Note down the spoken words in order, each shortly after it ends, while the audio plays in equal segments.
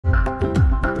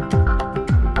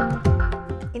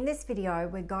video,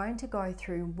 we're going to go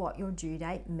through what your due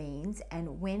date means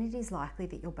and when it is likely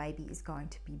that your baby is going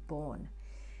to be born.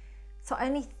 So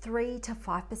only 3 to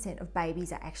 5% of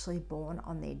babies are actually born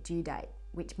on their due date,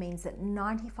 which means that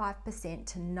 95%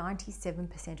 to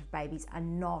 97% of babies are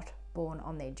not born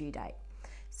on their due date.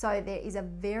 So there is a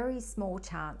very small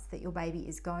chance that your baby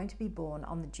is going to be born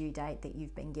on the due date that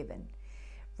you've been given.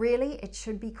 Really, it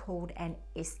should be called an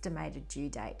estimated due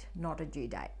date, not a due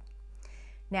date.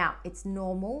 Now, it's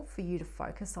normal for you to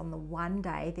focus on the one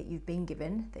day that you've been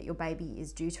given that your baby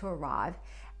is due to arrive,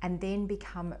 and then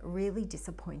become really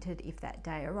disappointed if that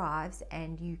day arrives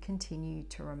and you continue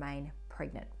to remain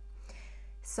pregnant.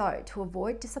 So to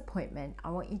avoid disappointment,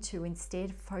 I want you to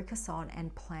instead focus on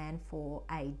and plan for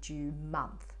a due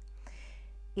month.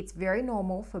 It's very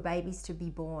normal for babies to be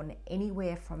born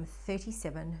anywhere from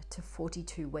 37 to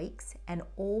 42 weeks, and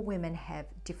all women have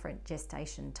different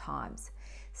gestation times.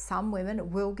 Some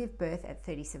women will give birth at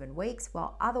 37 weeks,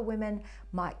 while other women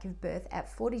might give birth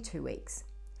at 42 weeks.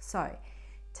 So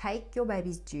take your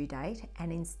baby's due date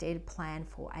and instead plan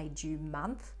for a due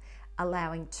month,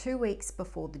 allowing 2 weeks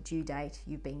before the due date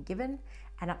you've been given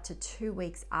and up to 2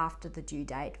 weeks after the due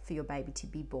date for your baby to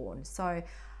be born. So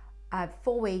a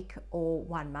 4-week or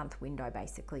 1 month window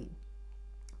basically.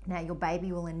 Now your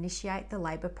baby will initiate the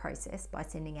labor process by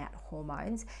sending out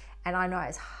hormones, and I know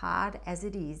as hard as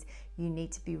it is, you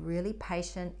need to be really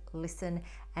patient, listen,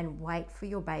 and wait for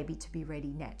your baby to be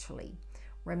ready naturally.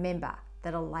 Remember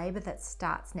that a labor that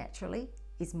starts naturally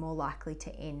is more likely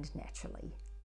to end naturally.